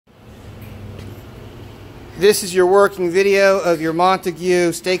This is your working video of your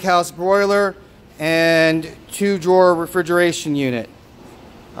Montague steakhouse broiler and 2-drawer refrigeration unit.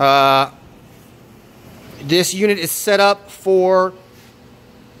 This unit is set up for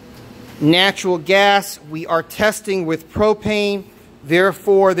natural gas. We are testing with propane,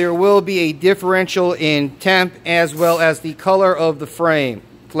 therefore there will be a differential in temp as well as the color of the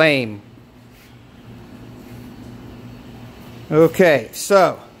flame. Okay,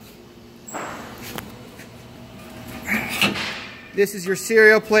 so this is your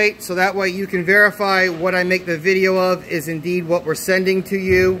serial plate, so that way you can verify what I make the video of is indeed what we're sending to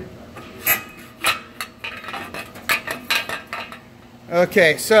you.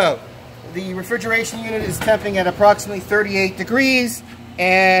 Okay, so the refrigeration unit is temping at approximately 38 degrees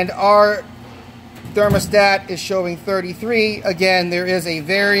and our thermostat is showing 33. Again, there is a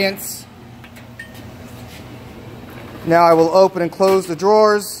variance. Now I will open and close the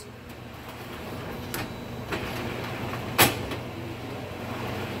drawers.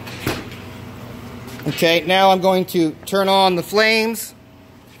 Okay, now I'm going to turn on the flames.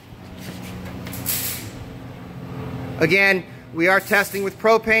 Again, we are testing with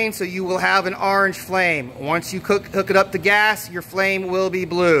propane, so you will have an orange flame. Once you hook it up to gas, your flame will be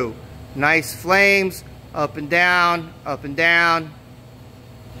blue. Nice flames, up and down, up and down.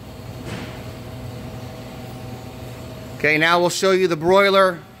 Okay, now we'll show you the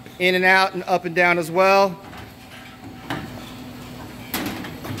broiler in and out and up and down as well.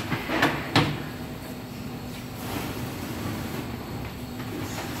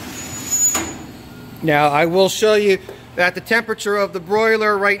 Now I will show you that the temperature of the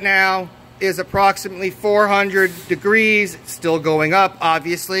broiler right now is approximately 400 degrees. It's still going up,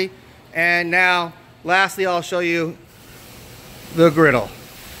 obviously. And now, lastly, I'll show you the griddle.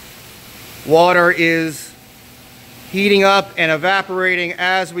 Water is heating up and evaporating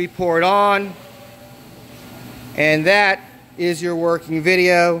as we pour it on. And that is your working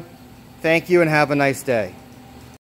video. Thank you and have a nice day.